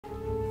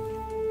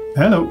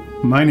Hello,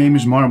 my name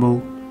is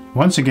Marble.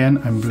 Once again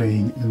I'm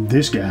playing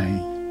this guy.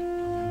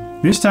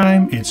 This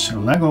time it's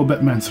LEGO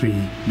Batman 3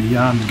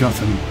 Beyond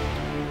Gotham.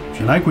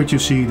 If you like what you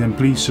see, then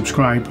please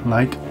subscribe,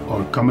 like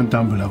or comment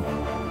down below.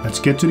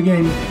 Let's get to the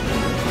game.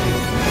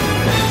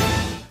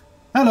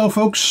 Hello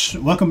folks,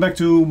 welcome back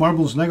to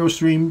Marble's LEGO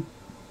stream.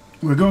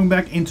 We're going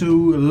back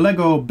into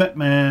LEGO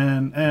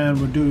Batman and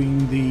we're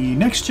doing the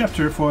next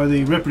chapter for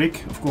the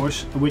Republic, of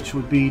course, which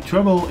would be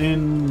Trouble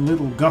in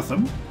Little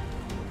Gotham.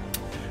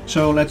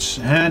 So let's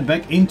head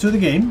back into the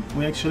game.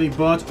 We actually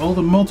bought all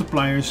the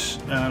multipliers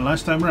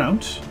last time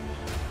around,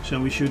 so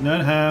we should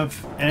not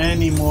have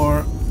any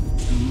more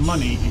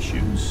money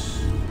issues.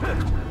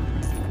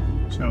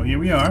 So here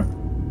we are.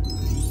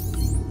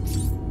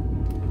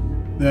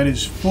 That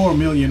is 4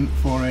 million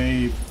for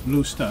a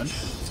blue stud.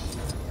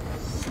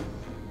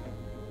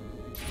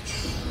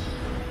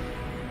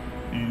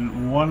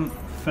 In one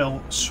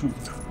fell swoop.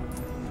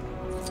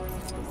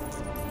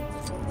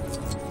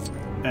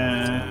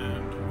 And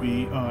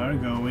we are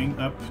going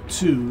up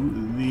to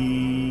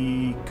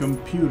the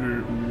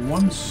computer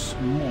once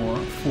more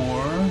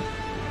for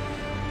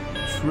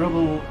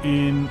Trouble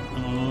in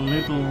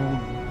Little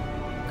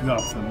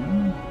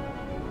Gotham.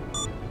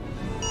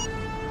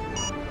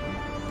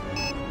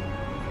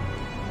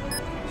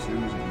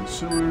 Susan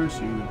Sewers,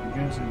 you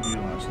against the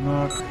jailhouse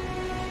knock.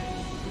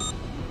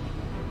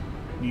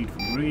 Need for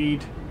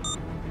greed.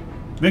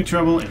 Big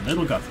Trouble in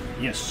Little Gotham.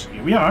 Yes,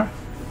 here we are.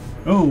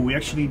 Oh, we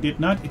actually did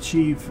not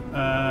achieve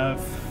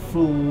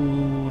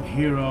full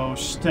hero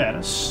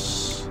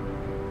status.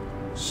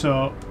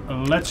 So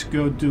let's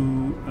go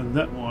do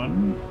that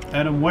one.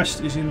 Adam West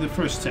is in the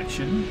first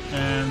section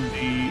and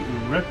the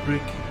Red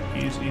Brick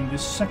is in the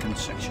second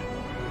section.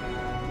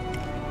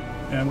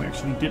 And we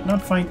actually did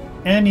not find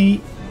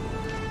any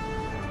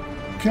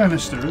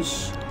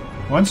canisters.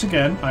 Once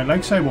again, I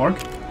like Cyborg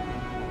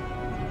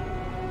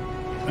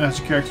as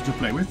a character to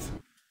play with.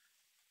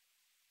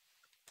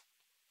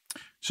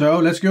 So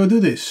let's go do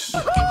this.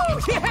 Oh,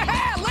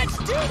 yeah! Let's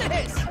do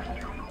this!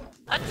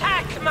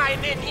 Attack my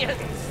minions!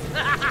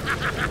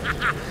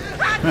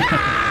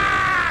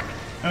 Attack!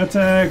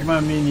 Attack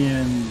my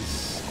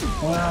minions!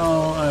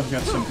 Well, I've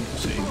got something to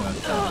say about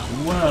that as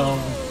well.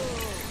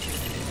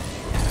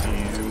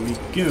 Here we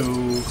go.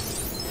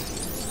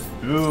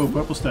 Oh,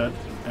 purple stat.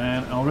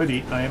 And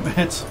already I am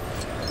at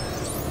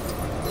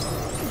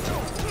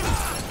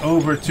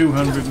over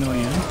 200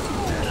 million.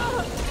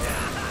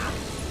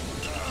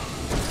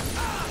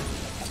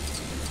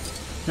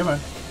 Come on,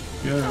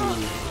 go.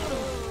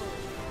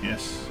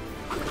 Yes.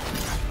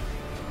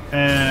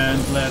 And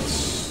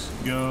let's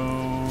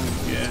go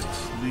get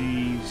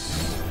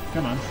these.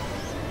 Come on.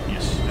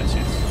 Yes, that's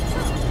it.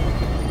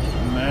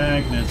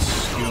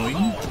 Magnets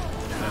going.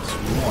 That's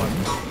one.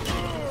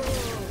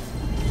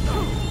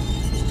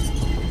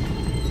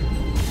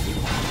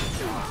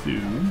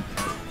 Two.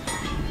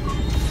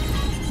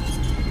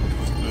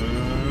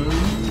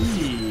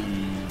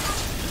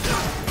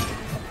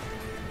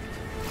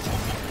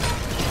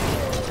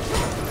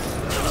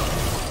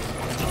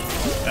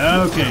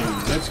 Okay,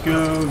 let's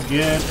go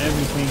get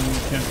everything we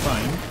can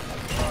find.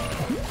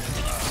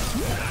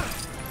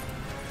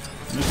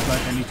 Looks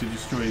like I need to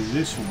destroy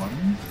this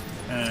one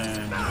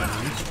and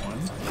this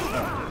one.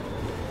 Oh.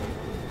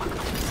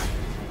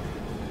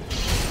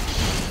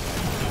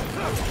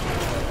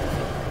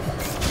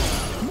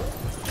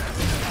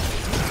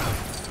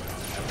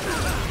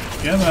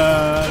 Come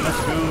on,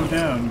 let's go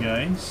down,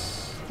 guys.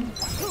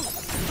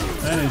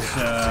 That is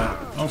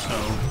also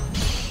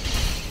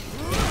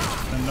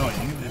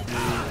annoying that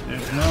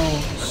there's no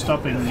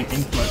stopping the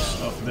influx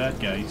of bad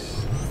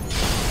guys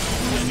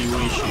in any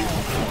way, shape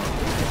or form.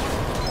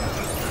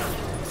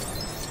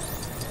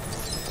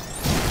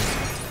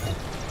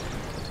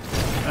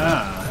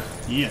 Ah,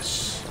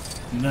 yes.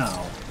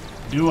 Now,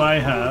 do I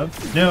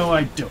have? No,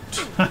 I don't.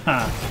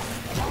 Haha.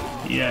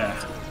 Yeah,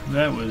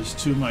 that was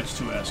too much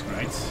to ask,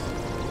 right?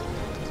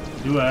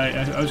 Do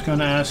I was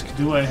gonna ask,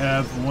 do I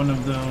have one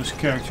of those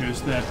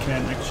characters that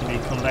can actually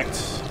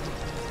collect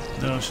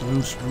those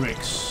loose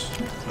bricks,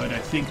 but I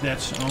think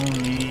that's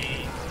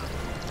only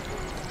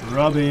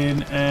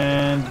Robin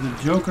and the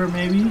Joker,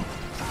 maybe?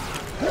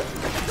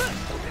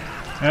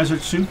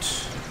 Hazard suit.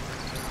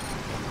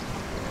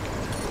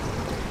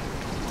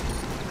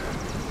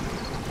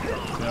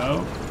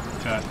 So,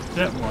 got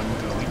that one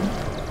going.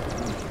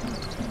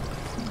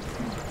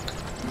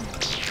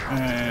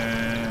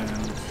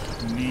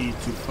 And need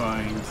to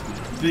find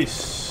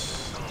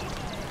this.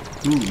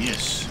 Ooh,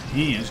 yes,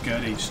 he has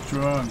got a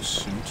strong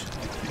suit.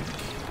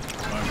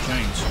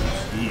 Giant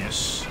suit,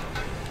 yes,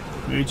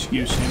 which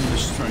gives him the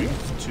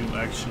strength to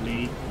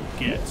actually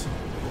get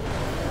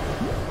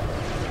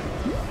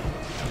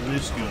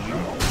this going.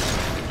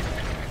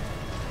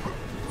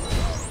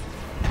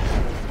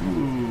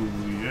 Ooh,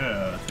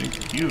 yeah,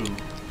 thank you.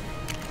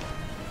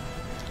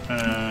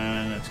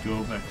 And let's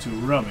go back to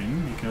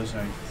Robin, because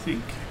I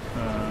think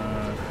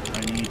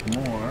I need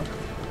more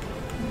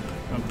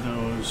of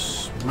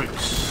those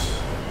bricks.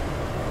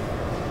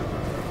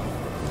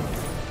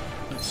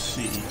 Let's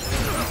see if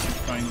I can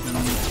find them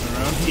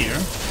around. around here.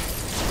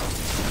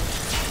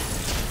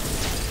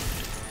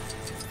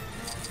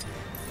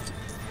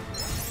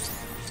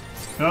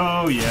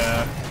 Oh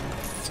yeah.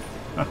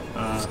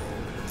 Haha.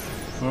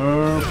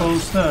 Purple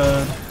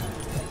stud.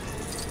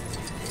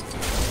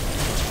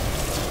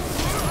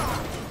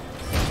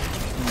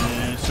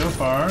 And so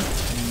far,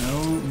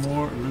 no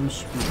more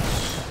loose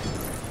bricks.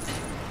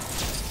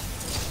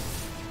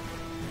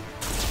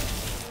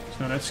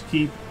 So let's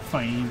keep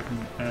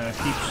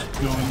keeps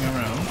going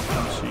around.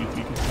 Let's see if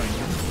we can find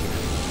him.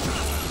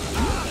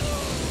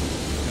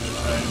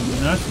 Because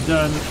I'm not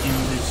done in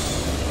this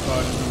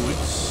part of the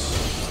woods.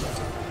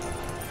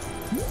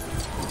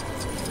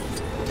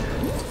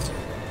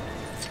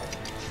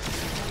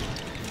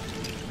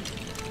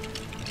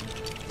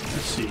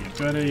 Let's see, I've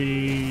got a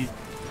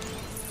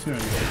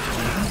turn here.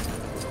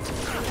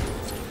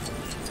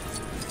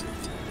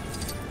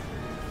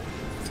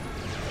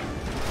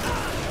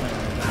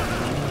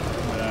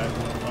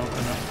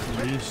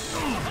 This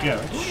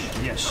garage.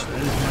 Yes,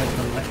 that is my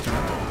collector.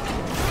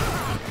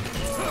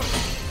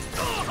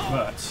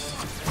 But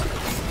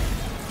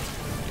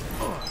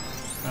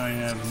I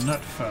have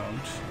not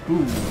found.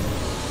 Ooh,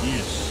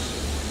 yes.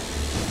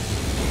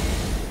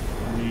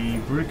 The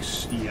bricks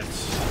yet.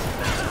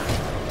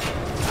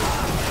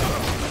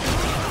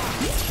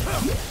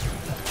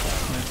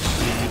 Let's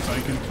see if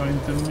I can find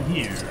them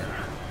here.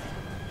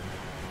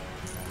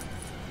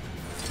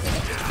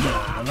 No,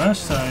 the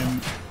last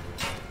time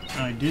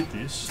I did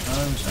this,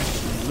 I was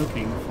actually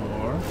looking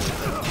for a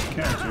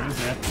character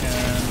that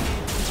can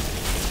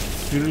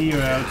clear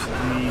out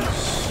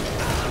these...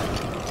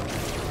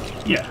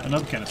 Yeah,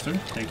 another canister,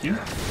 thank you.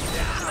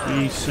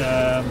 These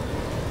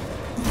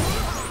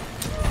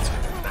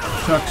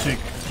toxic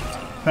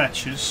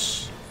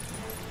patches.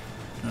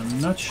 I'm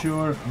not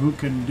sure who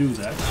can do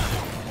that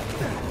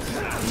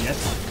yet. I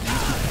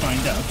need to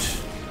find out.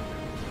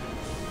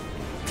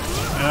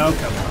 Oh,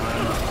 come on.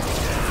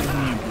 Give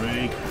me a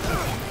break.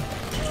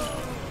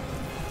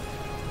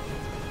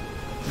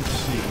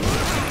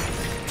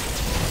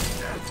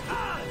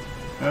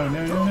 Oh,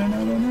 no, no, no,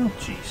 no, no, no.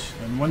 Jeez.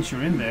 And once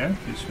you're in there,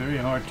 it's very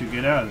hard to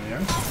get out of there.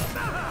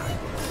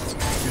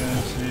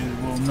 Because it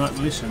will not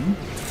listen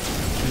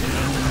to the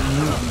enemy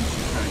movements,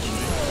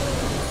 actually.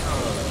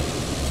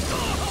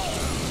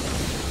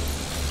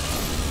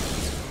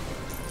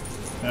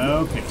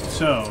 Okay,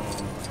 so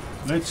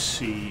let's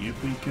see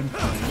if we can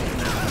find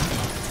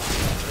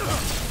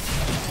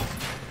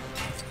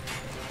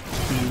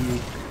to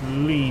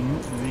clean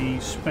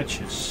these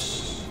patches.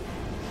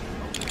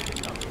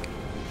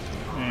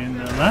 In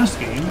the last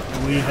game,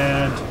 we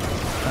had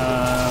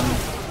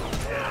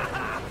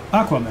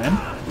Aquaman,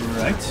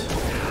 right,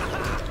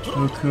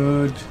 who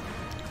could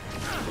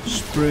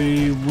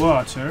spray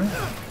water.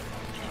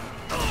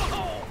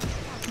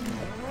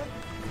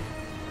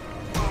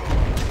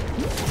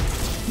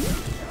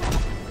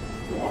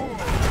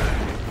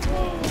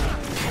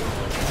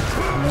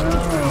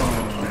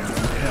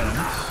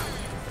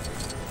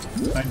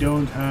 I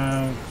don't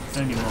have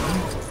anyone.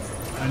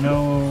 I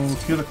know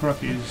Killer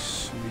Croc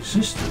is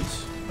resistant.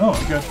 Oh,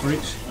 I got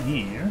bricks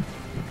here.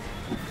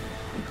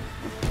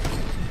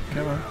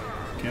 Come on,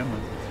 come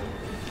on.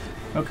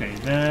 Okay,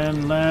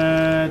 then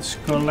let's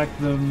collect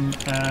them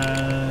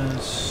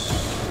as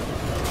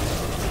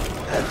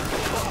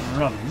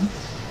rubber.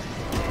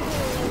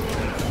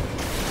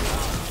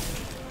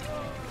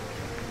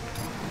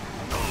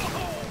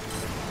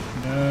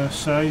 The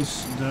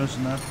size does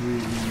not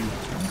really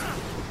matter.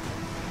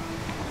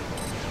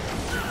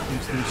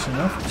 Is this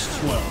enough? It's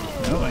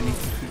 12. No, I need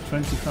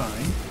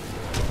 25.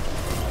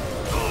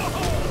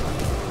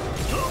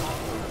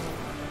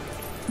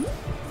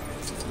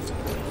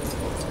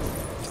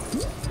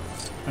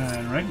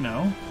 And right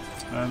now,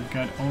 I've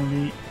got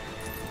only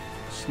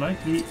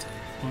slightly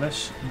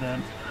less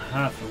than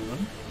half of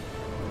them.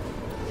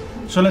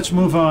 So let's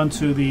move on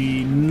to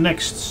the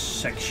next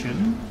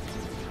section.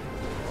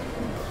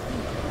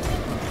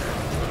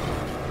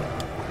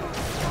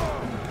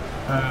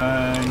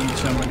 I need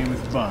somebody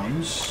with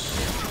bombs.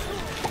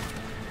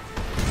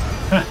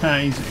 Haha,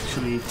 he's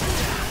actually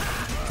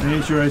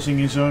miniaturizing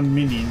his own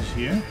minions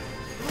here.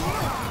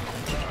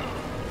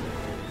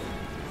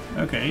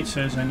 Okay, it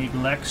says I need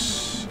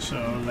legs, so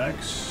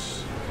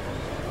legs.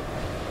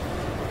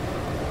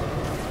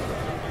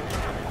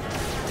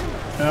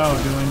 Oh,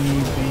 do I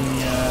need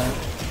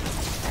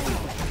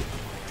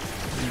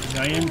the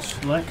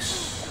giant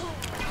legs?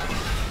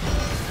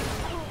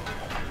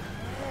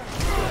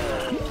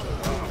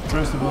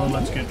 First of all,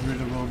 let's get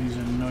rid of all these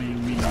annoying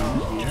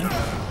minions here.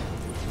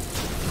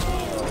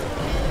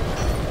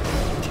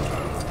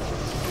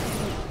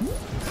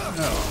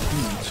 Oh,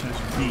 it says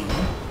B.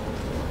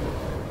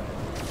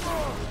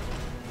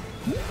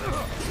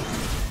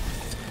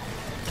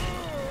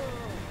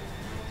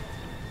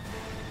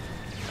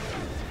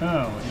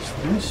 Oh, is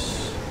this?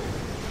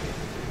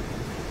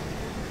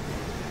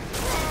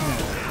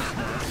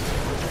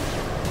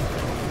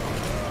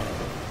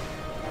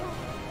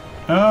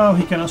 Yeah, oh,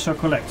 he can also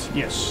collect.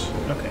 Yes.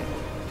 Okay.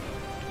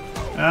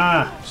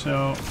 Ah,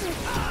 so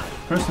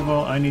First of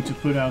all, I need to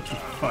put out the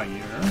fire.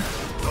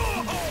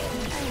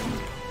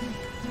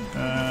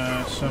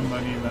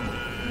 Somebody like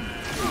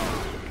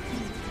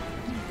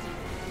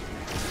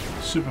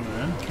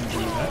Superman can do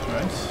that,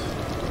 right?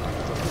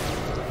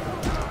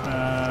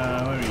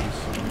 Where is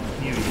he?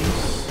 Here he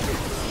is.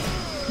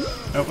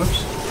 Oh,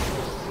 whoops.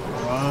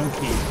 Wrong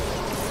key.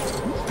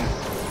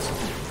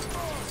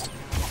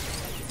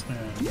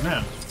 And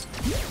now.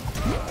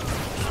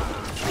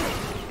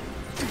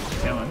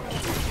 Come on.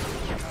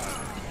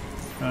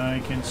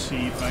 I can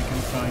see if I can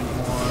find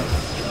more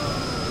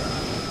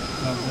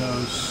of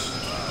those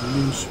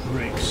loose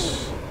bricks.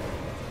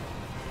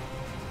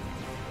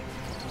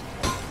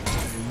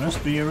 They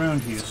must be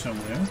around here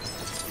somewhere.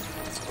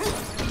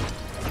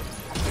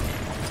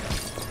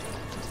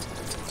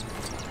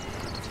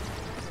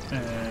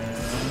 And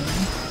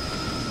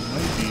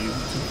might be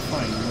able to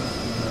find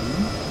them.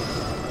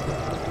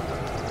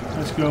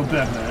 Let's go,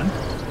 Batman.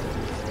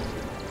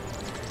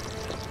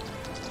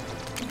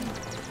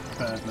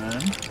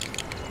 Batman.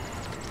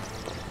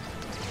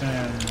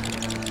 And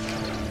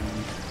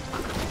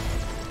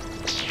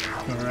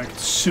correct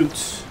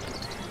suit.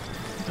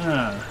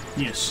 Ah,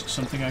 yes,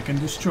 something I can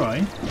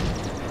destroy.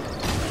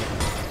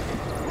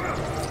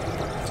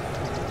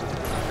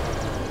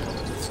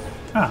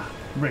 Ah,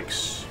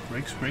 bricks.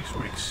 Bricks, bricks,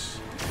 bricks.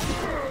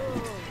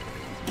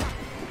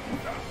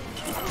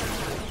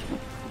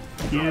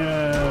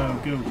 Yeah,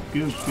 go,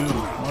 go, go.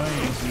 Why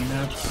is he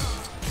not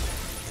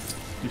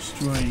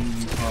destroying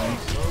you guys?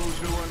 Those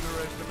who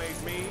underestimate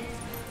me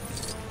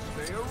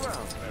stay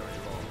around very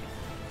long.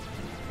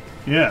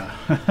 Yeah.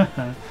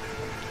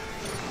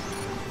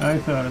 I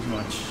thought as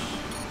much.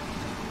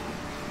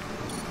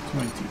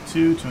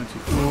 22,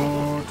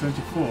 24,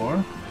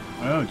 24.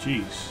 Oh,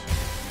 jeez.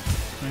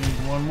 I need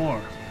one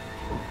more.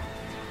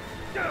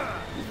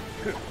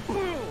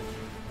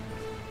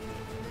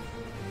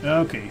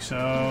 Okay,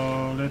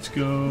 so let's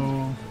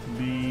go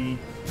be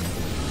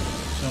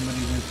somebody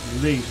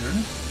with laser.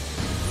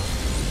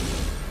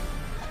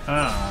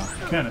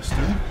 Ah,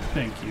 canister.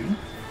 Thank you.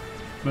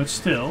 But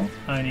still,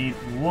 I need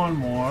one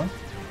more.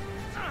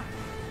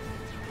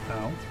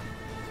 Ow.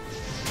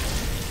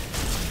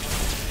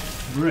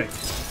 Brick.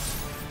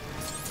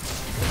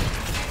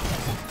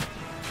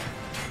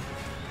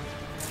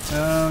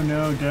 Oh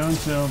no, don't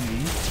tell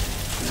me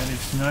that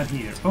it's not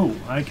here. Oh,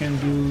 I can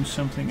do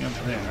something up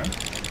there.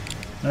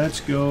 Let's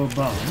go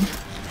bomb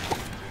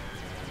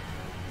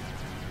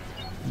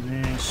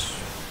this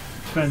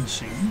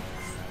fencing.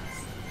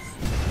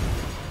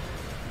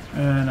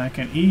 And I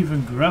can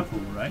even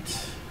grapple,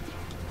 right?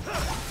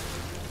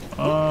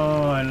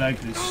 Oh, I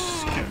like this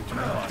character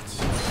a lot.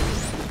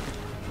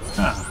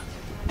 Ah.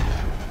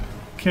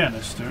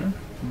 Canister,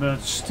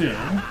 but still.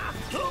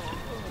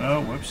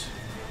 Oh, whoops.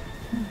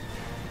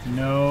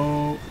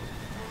 No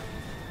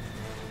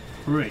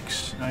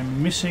bricks.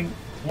 I'm missing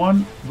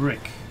one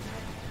brick.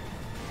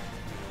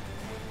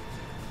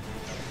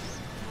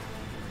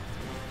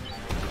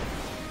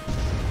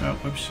 Oh,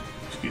 whoops.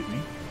 Excuse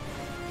me.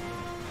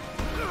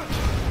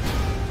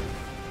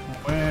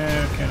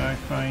 Where can I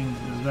find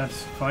that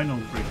final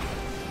brick?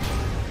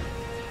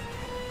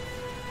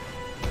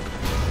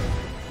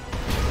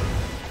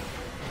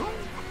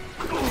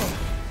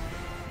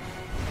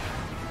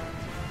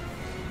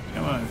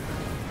 Come on.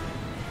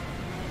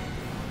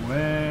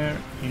 Where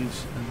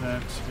is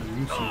that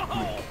elusive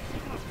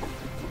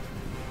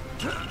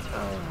brick?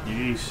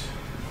 Jeez.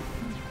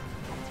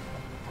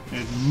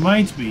 It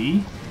might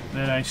be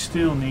that I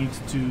still need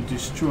to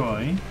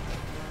destroy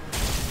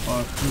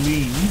or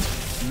clean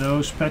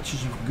those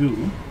patches of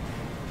goo.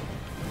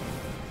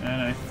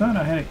 And I thought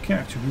I had a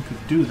character who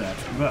could do that,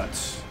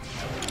 but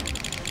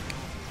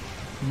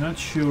I'm not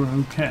sure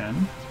who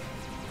can.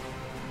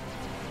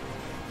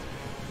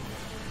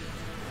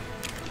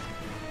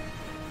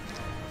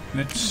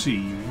 Let's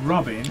see,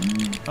 Robin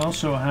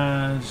also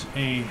has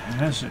a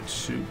hazard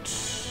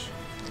suit.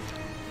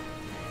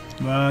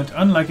 But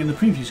unlike in the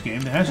previous game,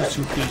 the hazard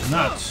suit does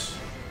not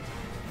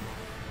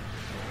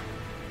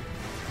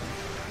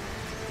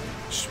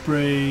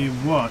spray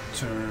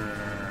water.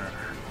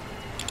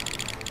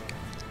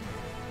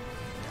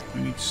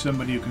 We need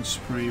somebody who can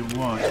spray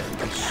water.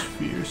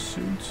 Sphere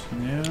suit?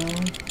 No.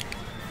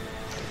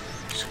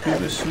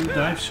 Scuba suit,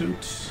 dive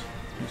suit.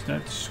 Is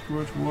that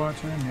squirt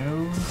water?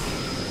 No.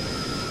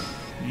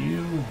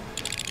 You.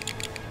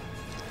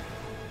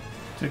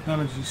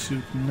 Technology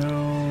suit?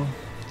 No.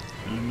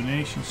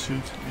 Illumination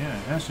suit? Yeah,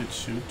 hazard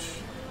suit.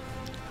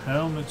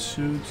 Helmet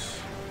suit?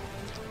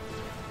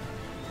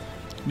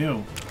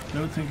 No.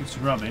 Don't think it's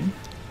Robin.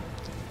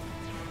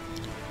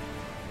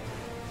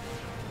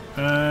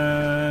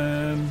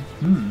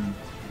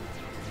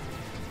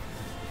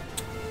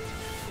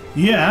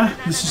 Yeah,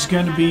 this is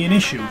going to be an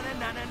issue.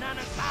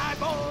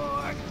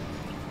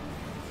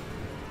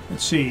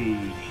 Let's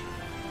see.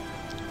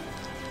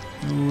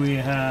 Who we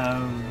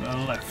have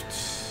left?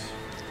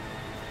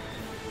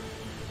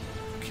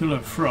 Killer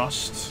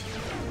Frost.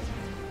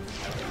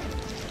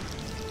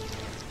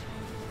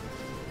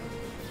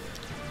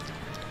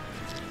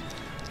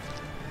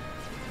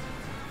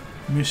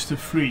 Mr.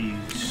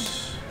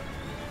 Freeze.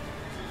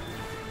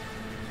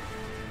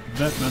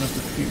 Batman of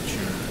the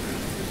future.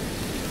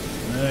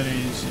 That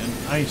is an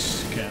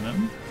ice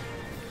cannon.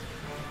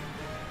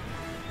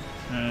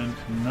 And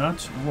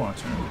not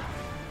water.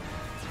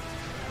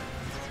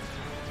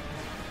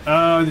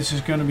 Oh, this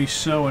is gonna be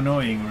so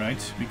annoying,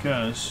 right?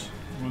 Because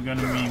we're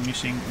gonna be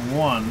missing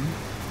one.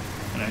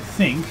 And I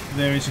think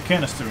there is a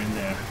canister in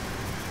there.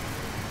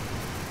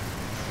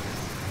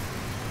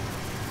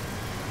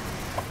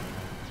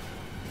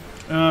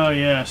 Oh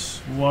yes,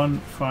 one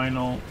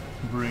final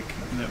brick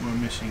that we're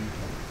missing.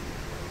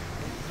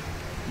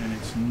 And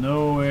it's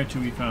nowhere to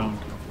be found,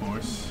 of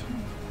course.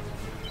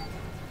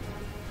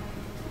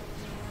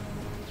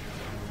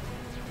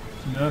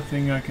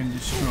 Nothing I can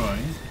destroy.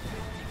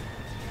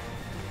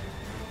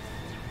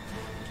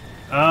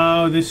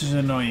 Oh, this is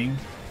annoying.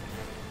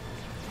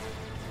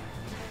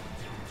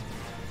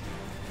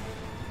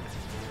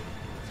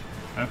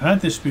 I've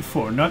had this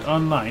before, not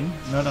online,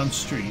 not on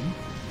stream.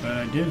 But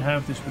I did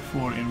have this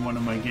before in one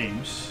of my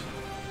games,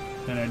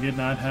 and I did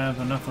not have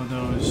enough of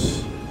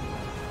those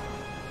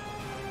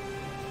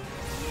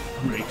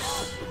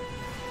bricks.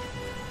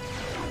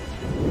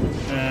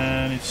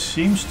 And it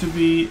seems to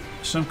be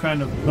some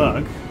kind of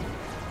bug,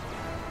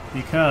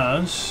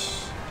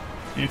 because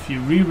if you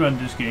rerun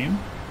this game,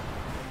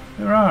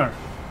 there are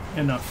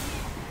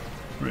enough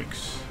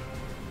bricks.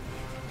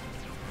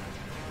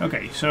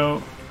 Okay,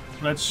 so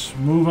let's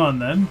move on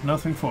then,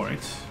 nothing for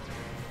it.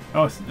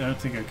 Oh, I don't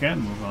think I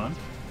can move on.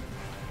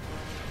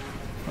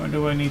 Or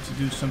do I need to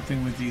do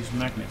something with these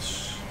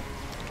magnets?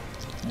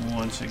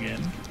 Once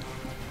again.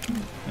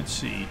 Let's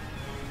see.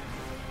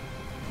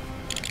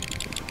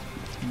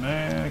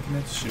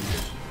 Magnet suit.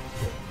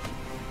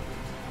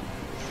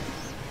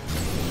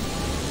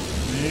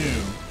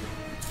 No.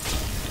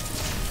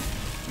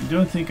 I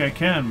don't think I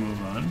can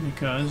move on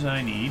because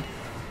I need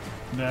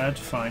that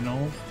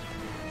final...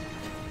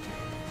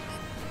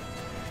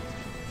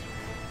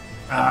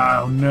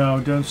 Oh no,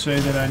 don't say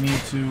that I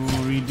need to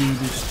redo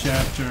this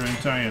chapter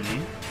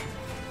entirely.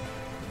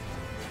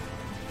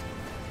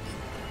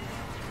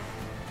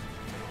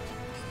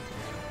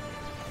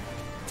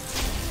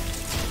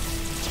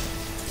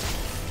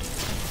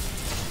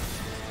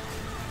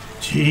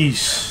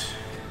 Jeez.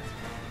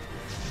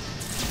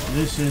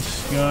 This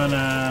is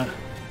gonna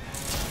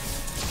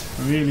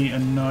really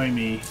annoy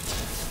me.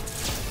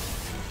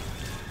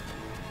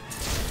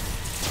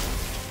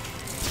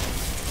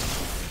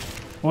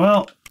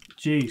 Well,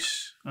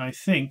 jeez, I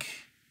think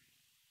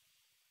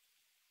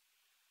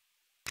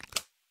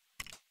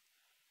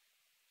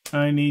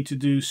I need to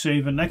do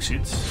save and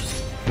exit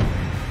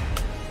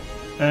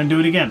and do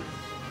it again,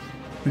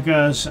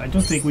 because I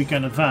don't think we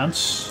can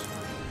advance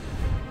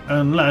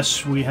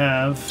unless we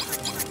have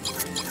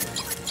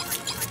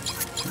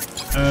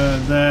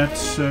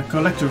that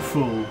collector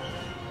full.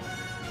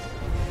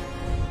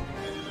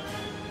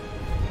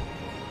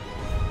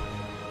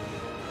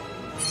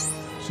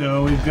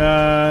 So we've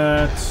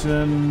got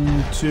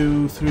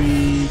 2,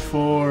 3,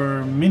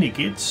 4 mini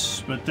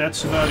kits, but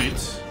that's about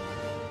it.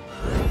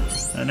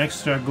 An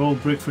extra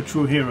gold brick for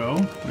True Hero.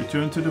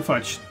 Return to the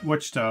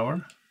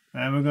watchtower.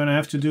 And we're gonna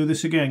have to do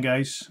this again,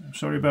 guys. I'm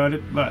sorry about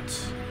it, but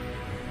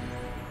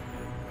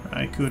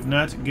I could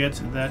not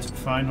get that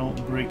final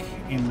brick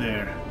in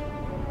there.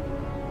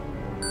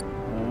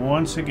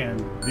 Once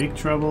again, big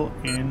trouble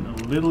in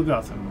Little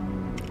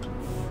Gotham.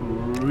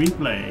 Free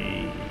play.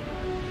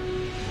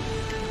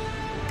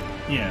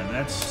 Yeah,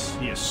 that's,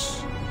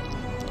 yes,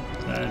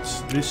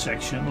 that's this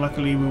section.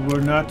 Luckily we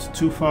were not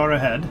too far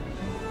ahead.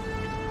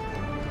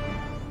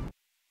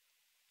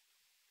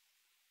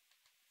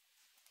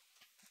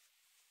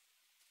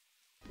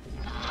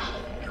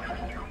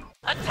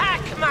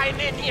 Attack my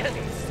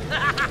minions!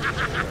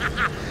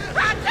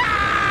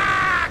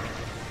 Attack!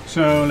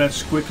 So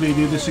let's quickly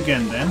do this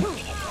again then.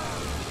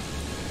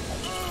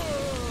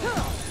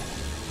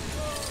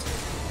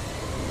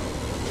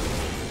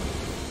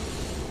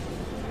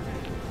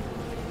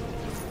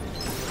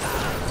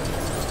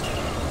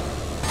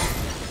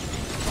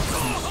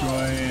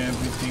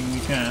 Everything we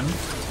can.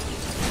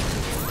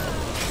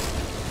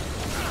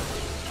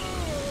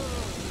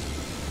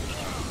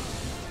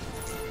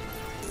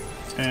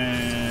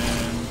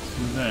 And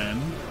then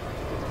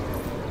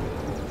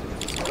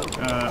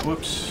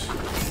whoops.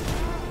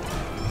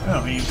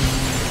 Oh, he even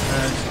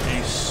has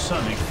a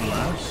sonic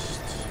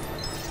blast.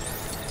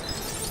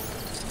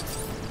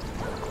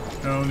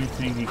 The only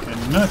thing he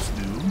cannot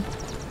do.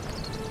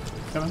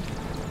 Come on.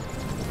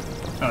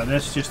 Oh,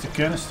 that's just a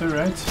canister,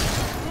 right?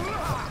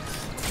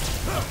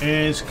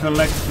 Is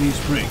collect these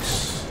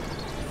bricks.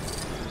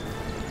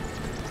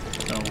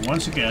 So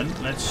once again,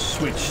 let's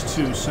switch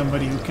to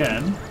somebody who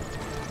can.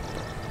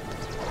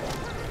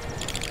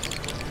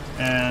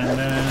 And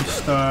then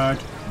start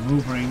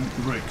moving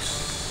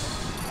bricks.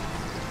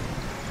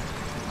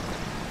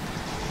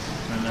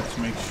 And let's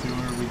make sure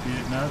we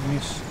did not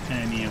miss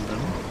any of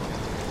them.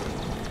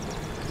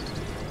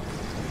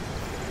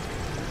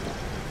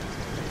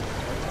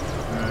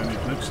 And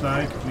it looks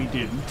like we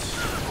didn't.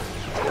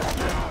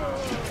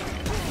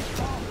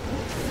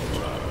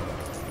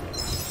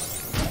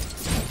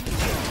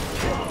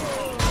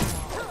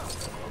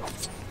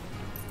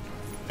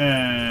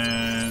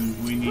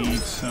 And we need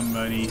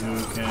somebody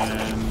who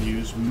can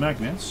use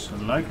magnets,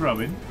 like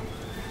Robin.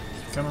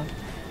 Come on.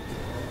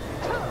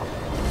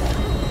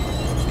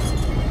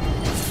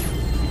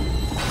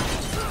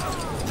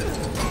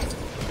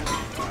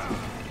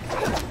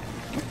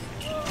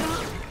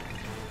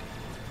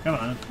 Come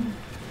on.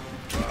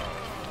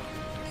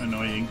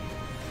 Annoying.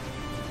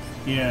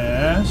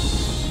 Yes.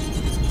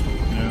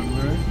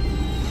 Number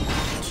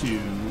 2.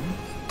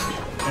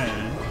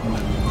 And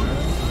number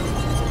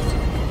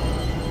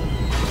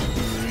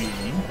 3.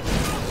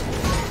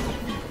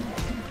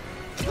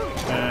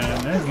 And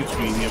that gives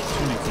me the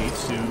opportunity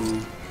to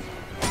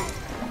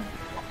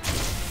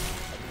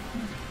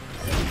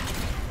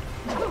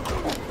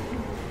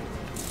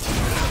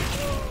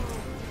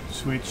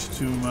switch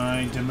to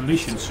my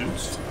demolition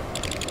suit.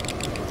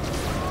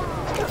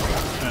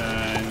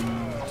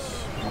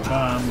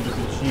 Bomb the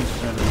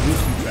bejesus out of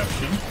this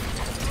contraption.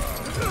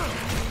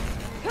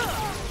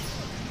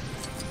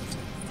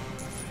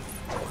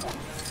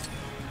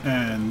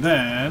 And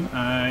then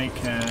I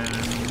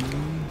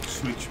can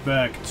switch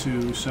back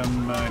to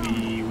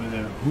somebody with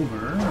a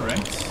Hoover,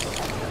 right?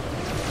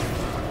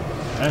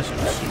 As a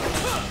suit.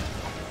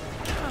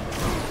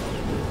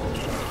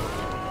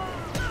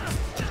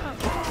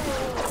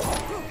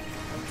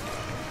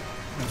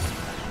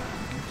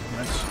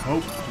 Let's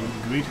hope, with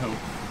great hope,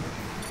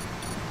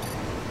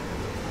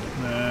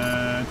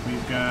 that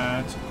we've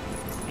got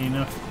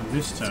enough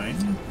this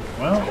time.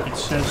 Well, it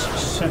says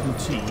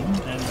 17,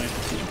 and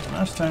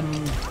last time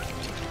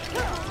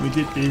we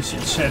did this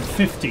it said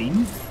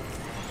 15.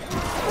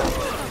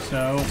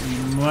 So we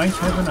might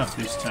have enough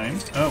this time.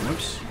 Oh,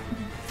 whoops.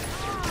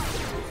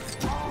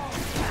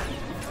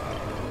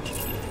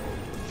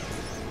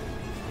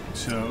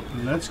 So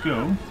let's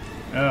go.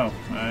 Oh,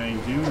 I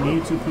do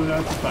need to put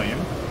out the fire.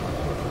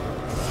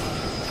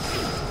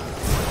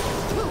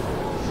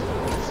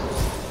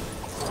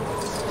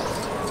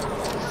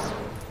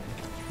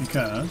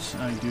 Because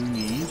I do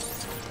need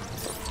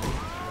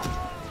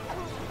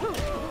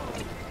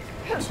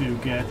to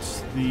get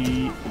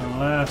the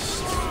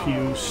last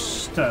few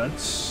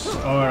studs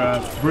or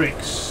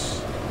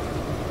bricks.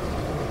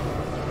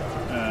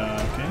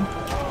 Okay.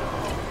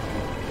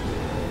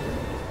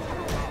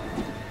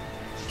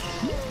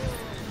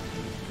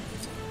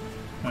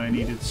 I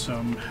needed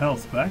some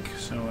health back,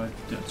 so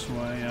that's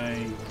why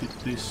I did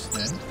this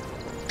then.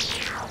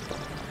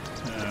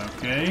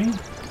 Okay.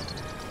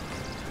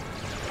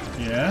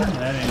 Yeah,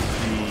 that is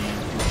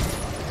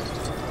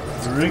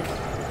the brick,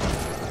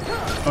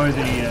 or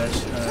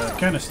the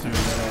canister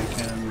that I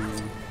can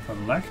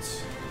collect.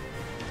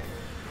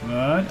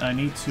 But I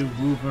need to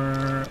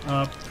hoover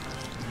up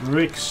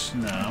bricks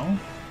now.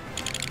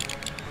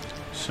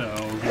 So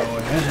go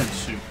ahead,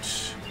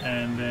 suit,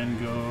 and then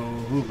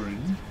go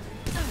hoovering.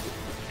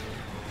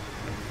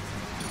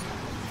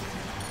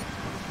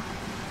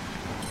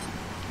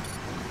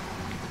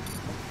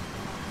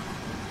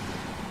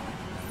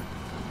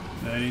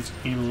 That is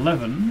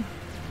 11.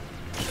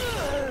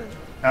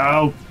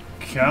 Oh,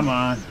 come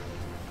on.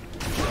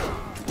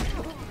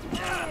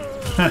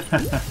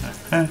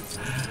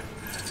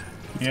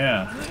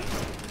 Yeah.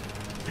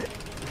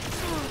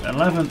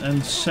 11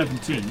 and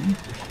 17.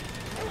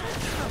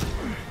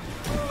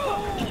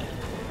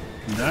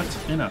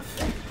 That's enough.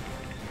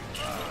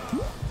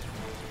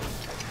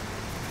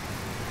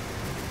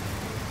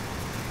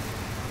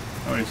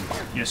 Or is it?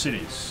 Yes, it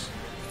is.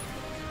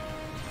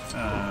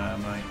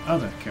 My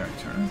other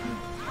character.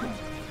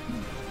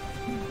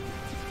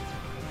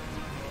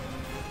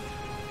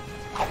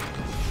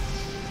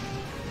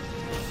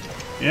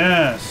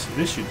 Yes,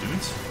 this should do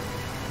it.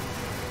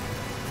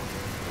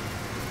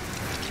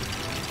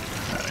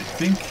 I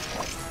think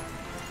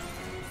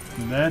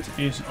that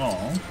is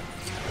all.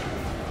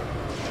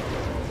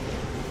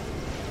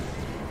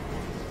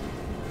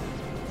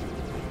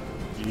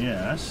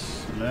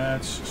 Yes,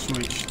 let's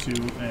switch to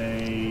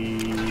a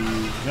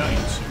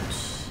giant suit.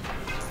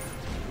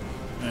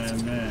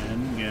 And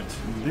then get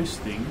this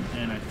thing,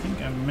 and I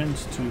think I meant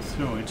to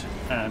throw it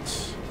at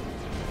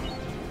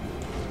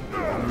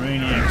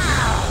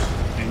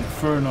Brainiac's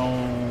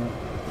infernal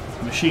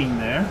machine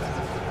there.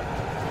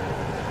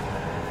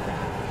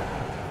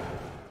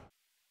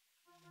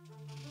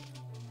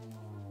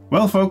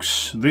 Well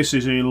folks, this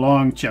is a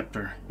long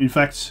chapter. In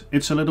fact,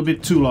 it's a little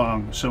bit too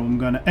long, so I'm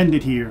gonna end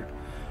it here.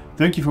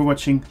 Thank you for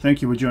watching,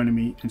 thank you for joining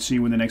me, and see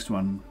you in the next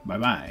one. Bye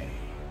bye.